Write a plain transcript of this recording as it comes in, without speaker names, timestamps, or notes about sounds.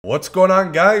What's going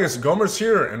on, guys? Gomer's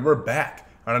here, and we're back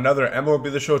on another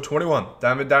MLB The Show 21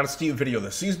 Diamond Dynasty video.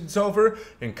 The season's over,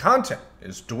 and content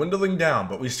is dwindling down,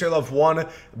 but we still have one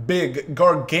big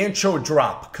gargantuan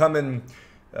drop coming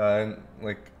in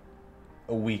like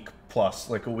a week plus,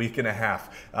 like a week and a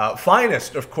half.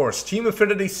 Finest, of course, Team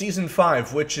Affinity Season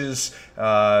 5, which is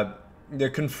they're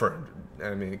confirmed.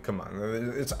 I mean, come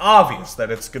on. It's obvious that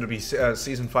it's going to be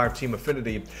Season 5 Team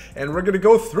Affinity. And we're going to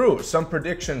go through some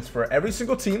predictions for every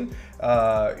single team. You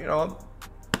know,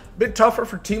 a bit tougher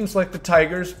for teams like the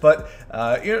Tigers, but,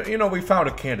 you know, we found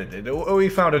a candidate. We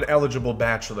found an eligible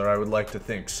bachelor, I would like to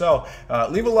think. So,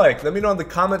 leave a like. Let me know in the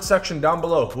comment section down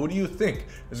below. Who do you think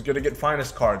is going to get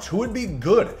Finest cards? Who would be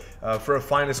good for a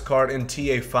Finest card in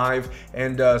TA5?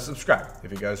 And subscribe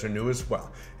if you guys are new as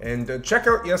well. And check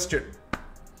out yesterday.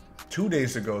 2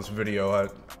 days ago's video,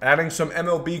 adding some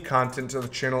MLB content to the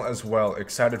channel as well.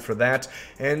 Excited for that.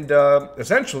 And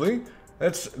essentially,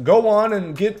 let's go on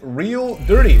and get real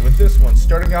dirty with this one.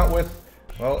 Starting out with,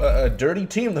 well, a dirty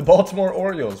team, the Baltimore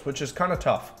Orioles, which is kind of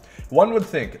tough. One would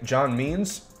think John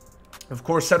Means. Of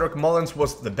course, Cedric Mullins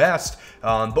was the best,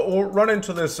 but we'll run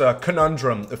into this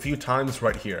conundrum a few times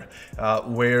right here,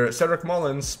 where Cedric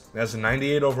Mullins has a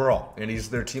 98 overall, and he's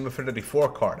their Team Affinity 4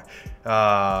 card.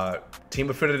 Team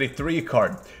Affinity 3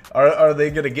 card. Are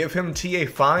they going to give him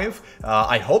TA5?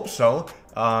 I hope so.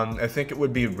 I think it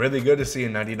would be really good to see a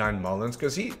 99 Mullins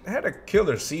because he had a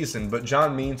killer season, but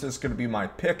John Means is going to be my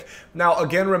pick. Now,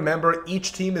 again, remember,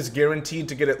 each team is guaranteed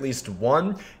to get at least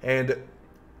one, and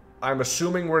I'm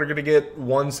assuming we're going to get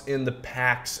ones in the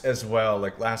packs as well.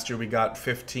 Like last year we got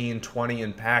 15, 20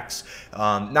 in packs.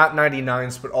 Not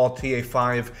 99s, but all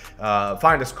TA5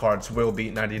 finest cards will be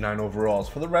 99 overalls.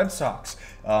 For the Red Sox,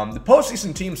 the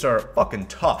postseason teams are fucking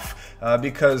tough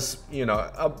because, you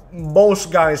know,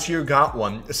 most guys here got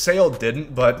one. Sale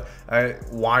didn't, but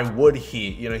why would he?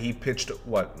 You know, he pitched,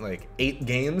 what, like 8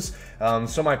 games?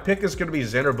 So my pick is going to be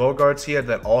Xander Bogaerts. He had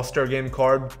that All-Star game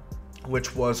card,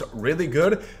 which was really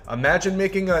good. Imagine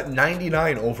making a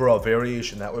 99 overall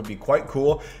variation. That would be quite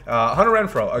cool. Hunter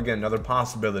Renfroe, again, another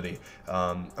possibility.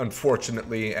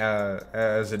 Unfortunately,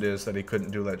 as it is that he couldn't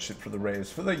do that shit for the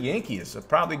Rays. For the Yankees,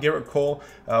 probably Garrett Cole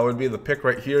would be the pick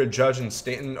right here. Judge and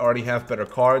Stanton already have better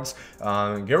cards.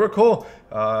 Garrett Cole,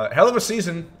 hell of a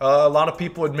season. A lot of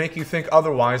people would make you think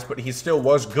otherwise, but he still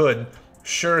was good.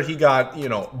 Sure, he got, you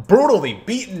know, brutally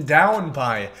beaten down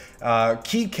by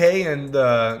Kike and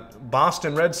the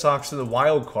Boston Red Sox in the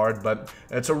wild card, but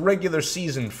it's a regular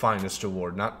season finest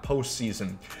award, not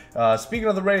postseason. Speaking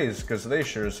of the Rays, because they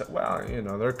sure, well, you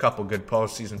know, they're a couple good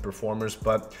postseason performers,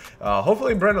 but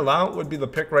hopefully Brendan Lount would be the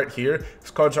pick right here.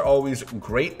 His cards are always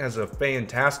great, has a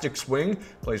fantastic swing,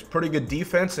 plays pretty good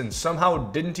defense, and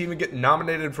somehow didn't even get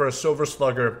nominated for a Silver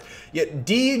Slugger, yet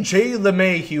DJ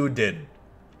LeMahieu did.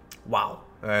 Wow.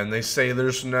 And they say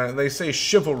there's no, they say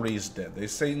chivalry's dead. They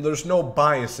say there's no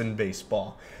bias in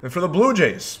baseball. And for the Blue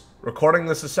Jays, recording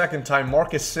this a second time,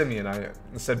 Marcus Semien. I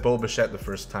said Bo Bichette the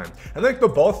first time. I think they'll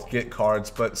both get cards,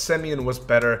 but Semien was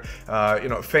better. You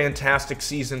know, fantastic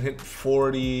season, hit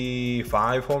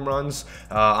 45 home runs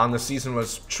on the season,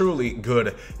 was truly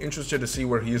good. Interested to see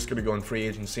where he is going to go in free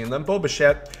agency. And then Bo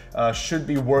Bichette should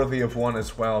be worthy of one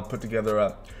as well. Put together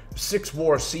a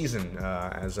 6-WAR season,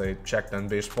 as I checked on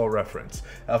Baseball Reference.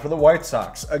 For the White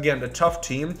Sox, again, a tough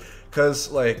team because,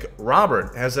 like,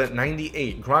 Robert has a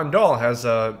 98, Grandal has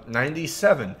a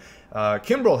 97,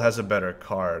 Kimbrel has a better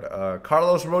card,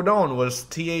 Carlos Rodon was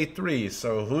TA3,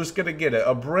 so who's going to get it?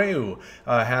 Abreu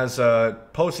has a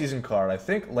postseason card. I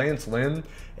think Lance Lynn,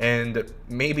 and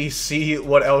maybe see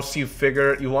what else you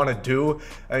figure you want to do.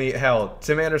 I mean, hell,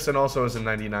 Tim Anderson also has a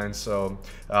 99, so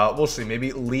we'll see. Maybe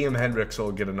Liam Hendricks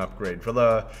will get an upgrade. For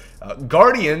the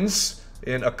Guardians,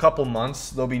 in a couple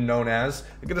months, they'll be known as,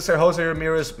 I'm going to say Jose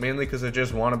Ramirez, mainly because I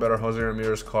just want a better Jose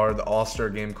Ramirez card. The All-Star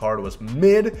game card was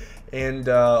mid, and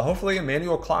hopefully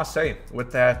Emmanuel Clase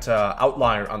with that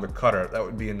outlier on the cutter. That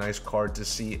would be a nice card to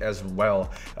see as well.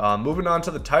 Moving on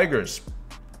to the Tigers,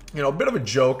 you know, a bit of a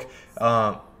joke.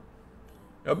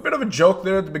 A bit of a joke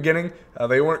there at the beginning.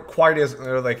 They weren't quite as,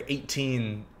 they're like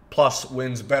 18 plus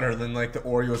wins better than like the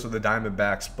Orioles or the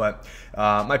Diamondbacks, but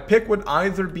my pick would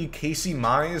either be Casey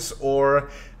Mize or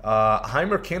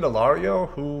Heimer Candelario,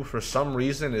 who for some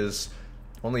reason is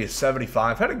only a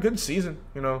 75. Had a good season,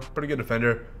 you know, pretty good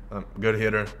defender, good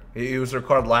hitter. He was their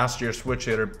card last year, switch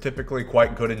hitter, typically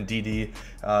quite good in DD.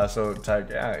 So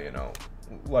yeah, you know,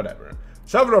 whatever.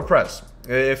 Salvador Perez,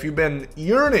 if you've been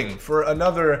yearning for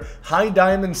another high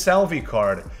diamond Salvi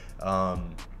card,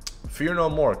 fear no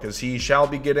more, because he shall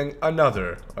be getting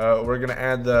another. We're going to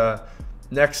add the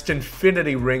next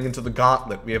Infinity ring into the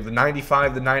gauntlet. We have the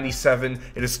 95, the 97.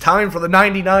 It is time for the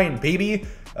 99, baby.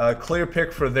 Clear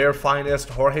pick for their finest.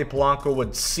 Jorge Polanco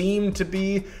would seem to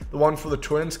be the one for the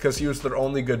Twins because he was their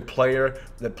only good player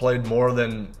that played more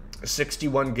than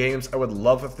 61 games. I would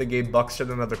love if they gave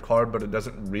Buxton another card, but it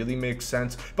doesn't really make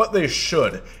sense. But they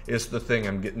should, is the thing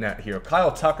I'm getting at here.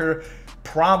 Kyle Tucker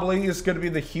probably is going to be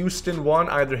the Houston one,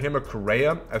 either him or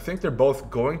Correa. I think they're both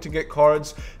going to get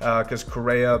cards because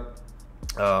Correa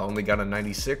only got a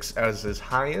 96 as his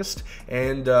highest,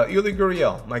 and Yuli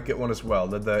Gurriel might get one as well,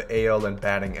 the AL and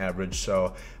batting average,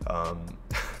 so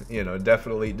you know,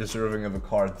 definitely deserving of a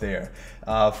card there.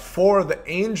 For the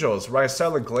Angels,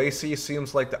 Raisel Iglesias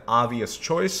seems like the obvious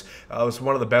choice. Was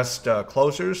one of the best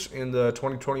closers in the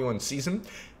 2021 season.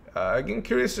 Again,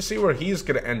 curious to see where he's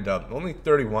going to end up. Only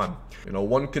 31. You know,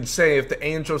 one could say if the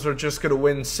Angels are just going to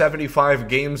win 75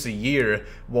 games a year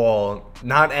while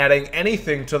not adding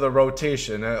anything to the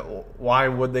rotation, why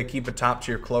would they keep a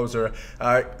top-tier closer?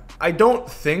 I don't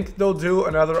think they'll do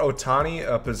another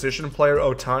Ohtani, a position player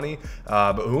Ohtani,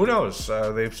 but who knows?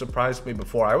 They've surprised me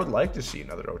before. I would like to see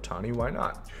another Ohtani. Why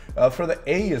not? For the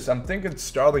A's, I'm thinking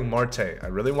Starling Marte. I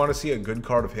really want to see a good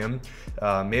card of him,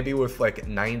 maybe with like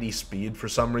 90 speed for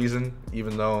some reason,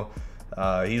 even though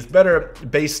he's better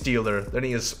base stealer than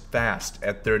he is fast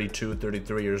at 32,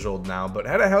 33 years old now, but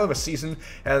had a hell of a season.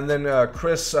 And then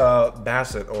Chris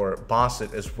Bassett, or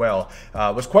Bossett as well,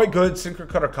 was quite good. Sinker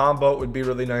cutter combo. It would be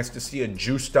really nice to see a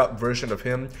juiced up version of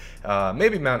him.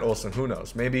 Maybe Matt Olson, who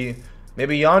knows? Maybe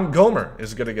Jan Gomer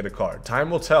is going to get a card. Time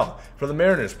will tell. For the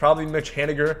Mariners, probably Mitch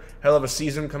Haniger. Hell of a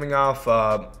season coming off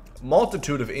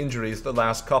multitude of injuries the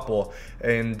last couple,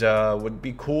 and would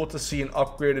be cool to see an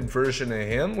upgraded version of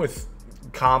him with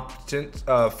competent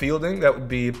fielding. That would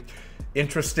be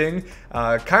interesting.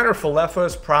 Kiner Falefa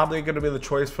is probably going to be the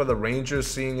choice for the Rangers,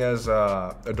 seeing as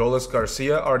Adolis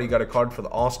Garcia already got a card for the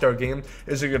All-Star game.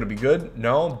 Is it going to be good?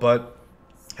 No, but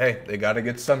hey, they got to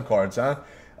get some cards, huh?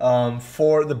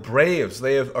 For the Braves,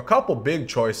 they have a couple big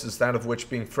choices, that of which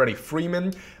being Freddie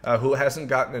Freeman, who hasn't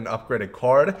gotten an upgraded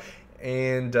card.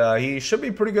 And he should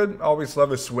be pretty good. Always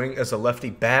love his swing as a lefty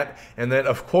bat. And then,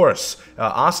 of course,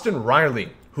 Austin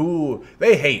Riley, who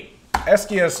they hate.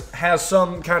 SDS has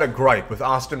some kind of gripe with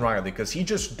Austin Riley because he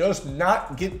just does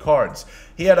not get cards.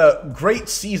 He had a great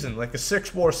season, like a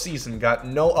 6-WAR season, got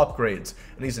no upgrades,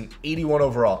 and he's an 81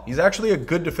 overall. He's actually a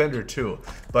good defender too,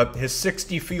 but his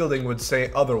 60 fielding would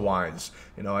say otherwise.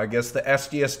 You know, I guess the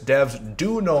SDS devs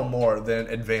do know more than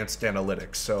advanced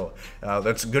analytics, so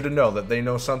that's good to know that they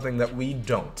know something that we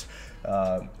don't.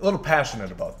 A little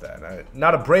passionate about that.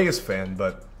 Not a Braves fan,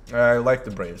 but I like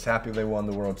the Braves. Happy they won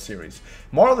the World Series.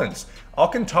 Marlins.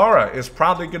 Alcantara is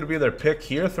probably going to be their pick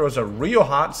here. Throws a real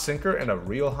hot sinker and a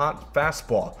real hot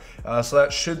fastball. So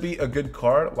that should be a good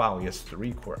card. Wow, he has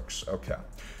 3 quirks. Okay.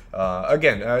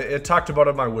 Again, I talked about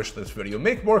it in my wish list video.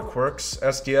 Make more quirks,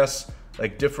 SDS.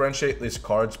 Like, differentiate these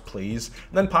cards, please.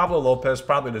 And then Pablo Lopez,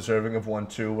 probably deserving of one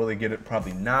too. Will he get it?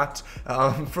 Probably not.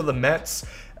 For the Mets,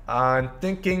 I'm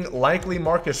thinking likely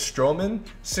Marcus Stroman.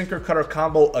 Sinker cutter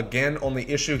combo again. Only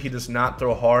issue, he does not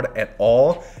throw hard at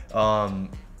all,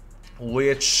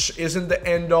 which isn't the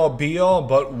end all be all,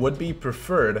 but would be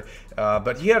preferred.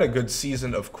 But he had a good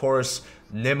season, of course.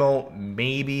 Nimmo,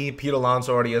 maybe. Pete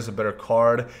Alonso already has a better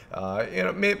card. You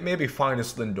know, maybe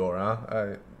finest Lindor,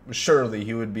 huh? Surely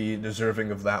he would be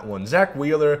deserving of that one. Zach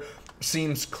Wheeler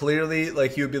seems clearly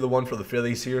like he would be the one for the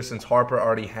Phillies here, since Harper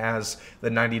already has the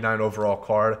 99 overall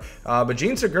card. But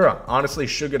Gene Segura honestly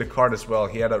should get a card as well.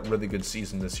 He had a really good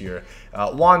season this year.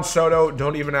 Juan Soto,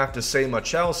 don't even have to say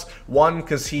much else. One,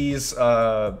 because he's you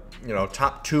know,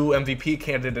 top 2 MVP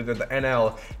candidate in the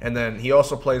NL, and then he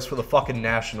also plays for the fucking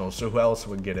Nationals, so who else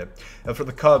would get it? For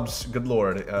the Cubs, good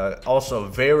lord. Also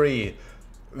very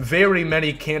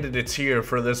many candidates here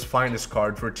for this finest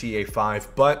card for TA5,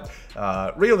 but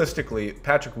realistically,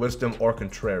 Patrick Wisdom or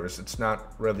Contreras. It's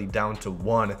not really down to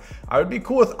one. I would be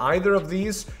cool with either of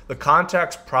these. The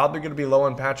contact's probably going to be low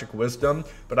on Patrick Wisdom,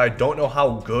 but I don't know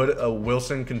how good a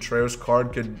Wilson Contreras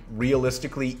card could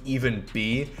realistically even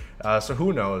be. So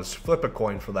who knows? Flip a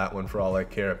coin for that one for all I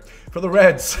care. For the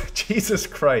Reds, Jesus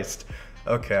Christ.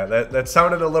 Okay, that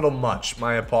sounded a little much.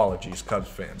 My apologies, Cubs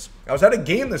fans. I was at a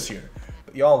game this year.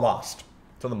 Y'all lost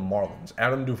to the Marlins.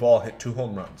 Adam Duvall hit 2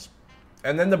 home runs.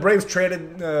 And then the Braves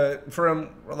traded for him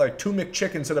like 2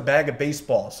 McChickens and a bag of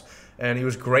baseballs. And he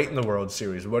was great in the World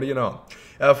Series. What do you know?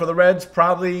 For the Reds,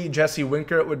 probably Jesse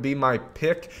Winker would be my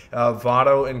pick.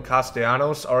 Votto and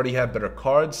Castellanos already have better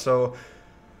cards. So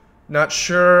not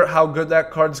sure how good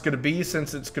that card's going to be,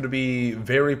 since it's going to be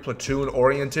very platoon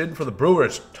oriented. For the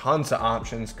Brewers, tons of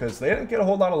options because they didn't get a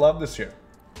whole lot of love this year.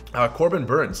 Corbin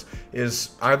Burns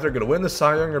is either going to win the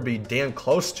Cy Young or be damn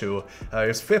close to.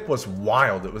 His FIP was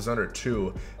wild. It was under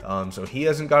 2. So he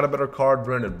hasn't got a better card.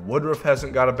 Brandon Woodruff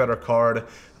hasn't got a better card.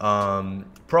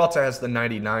 Peralta has the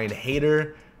 99.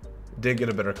 Hader did get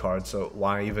a better card, so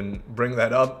why even bring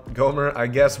that up? Gomer, I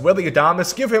guess. Willie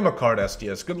Adames, give him a card,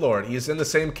 SDS. Good lord. He's in the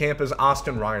same camp as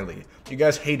Austin Riley. You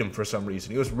guys hate him for some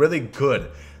reason. He was really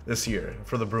good this year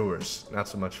for the Brewers. Not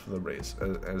so much for the Rays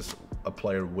as a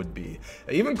player would be.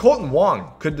 Even Colton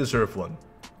Wong could deserve one.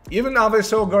 Even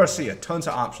Avisail Garcia. Tons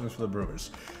of options for the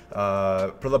Brewers.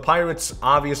 For the Pirates,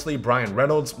 obviously, Brian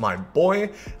Reynolds, my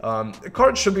boy. The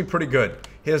card should be pretty good.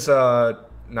 His,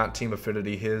 not Team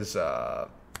Affinity, his,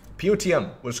 POTM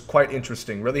was quite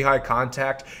interesting. Really high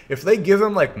contact. If they give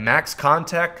him like max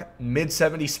contact, mid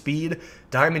 70 speed,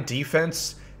 diamond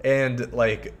defense, and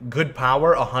like good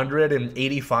power,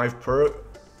 185 per,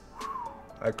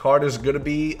 that card is going to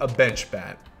be a bench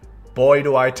bat. Boy,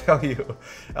 do I tell you.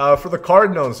 For the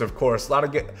Cardinals, of course, a lot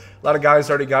of guys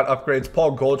already got upgrades.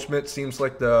 Paul Goldschmidt seems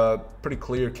like the pretty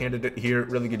clear candidate here.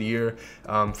 Really good year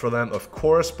for them, of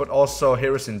course. But also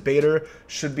Harrison Bader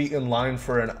should be in line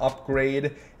for an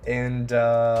upgrade. And,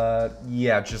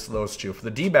 yeah, just those two. For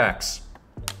the D-backs,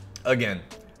 again,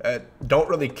 don't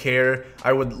really care.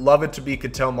 I would love it to be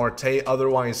Ketel Marte.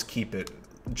 Otherwise, keep it.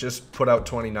 Just put out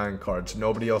 29 cards.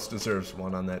 Nobody else deserves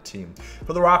one on that team.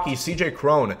 For the Rockies, CJ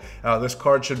Cron. This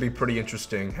card should be pretty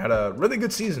interesting. Had a really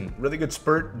good season. Really good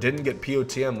spurt. Didn't get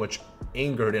POTM, which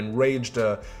angered and raged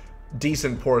a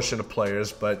decent portion of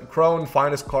players. But Cron,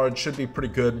 finest card, should be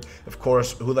pretty good. Of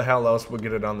course, who the hell else would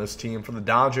get it on this team? For the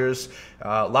Dodgers,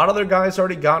 a lot of their guys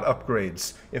already got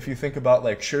upgrades. If you think about,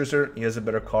 like, Scherzer, he has a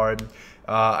better card.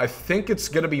 I think it's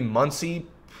going to be Muncy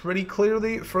pretty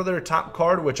clearly for their top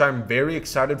card, which I'm very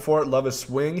excited for. Love his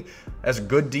swing, as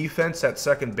good defense at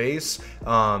second base,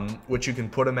 which you can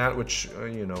put him at, which,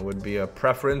 you know, would be a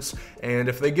preference. And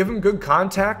if they give him good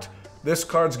contact, this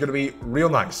card's going to be real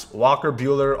nice. Walker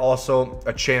Buehler, also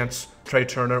a chance. Trey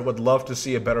Turner, would love to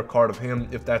see a better card of him,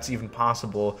 if that's even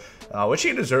possible, which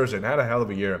he deserves it. Had a hell of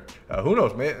a year. Who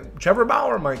knows, man? Trevor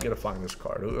Bauer might get a finest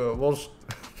card.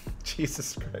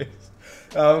 Jesus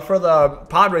Christ. For the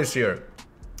Padres here,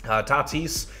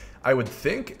 Tatis, I would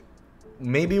think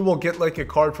maybe we'll get like a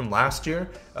card from last year,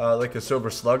 like a Silver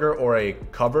Slugger or a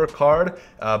cover card,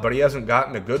 but he hasn't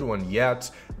gotten a good one yet.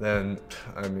 Then,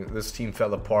 I mean, this team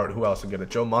fell apart. Who else would get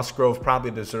it? Joe Musgrove probably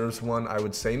deserves one, I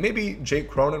would say. Maybe Jake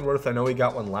Cronenworth. I know he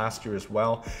got one last year as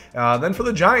well. Then for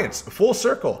the Giants, full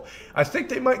circle. I think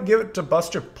they might give it to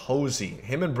Buster Posey.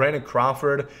 Him and Brandon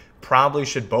Crawford probably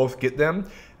should both get them.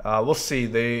 We'll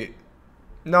see.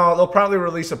 No, they'll probably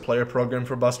release a player program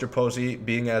for Buster Posey,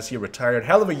 being as he retired.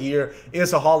 Hell of a year.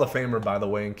 Is a Hall of Famer, by the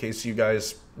way, in case you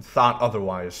guys thought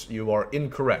otherwise. You are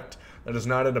incorrect. That is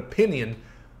not an opinion,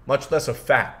 much less a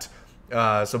fact.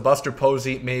 So Buster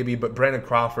Posey, maybe, but Brandon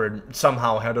Crawford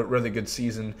somehow had a really good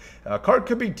season. Card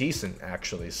could be decent,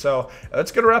 actually. So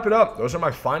that's going to wrap it up. Those are my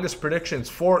finest predictions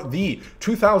for the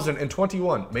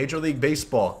 2021 Major League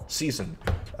Baseball season.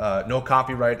 No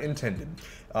copyright intended.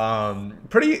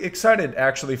 Pretty excited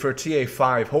actually for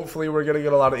TA5. Hopefully we're going to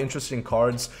get a lot of interesting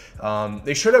cards.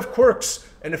 They should have quirks,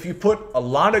 and if you put a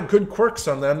lot of good quirks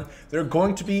on them, they're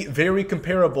going to be very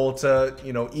comparable to,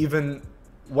 you know, even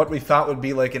what we thought would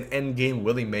be like an endgame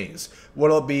Willie Mays.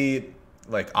 Will it be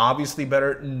like obviously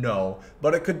better? No,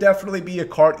 but it could definitely be a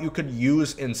card you could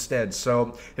use instead.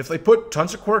 So if they put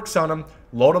tons of quirks on them,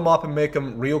 load them up and make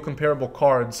them real comparable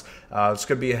cards, it's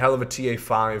going to be a hell of a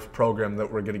TA5 program that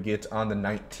we're going to get on the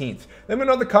 19th. Let me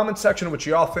know in the comment section what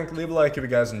you all think. Leave a like if you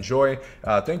guys enjoy.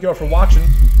 Thank you all for watching.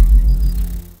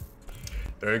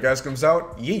 There you guys comes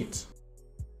out. Yeet.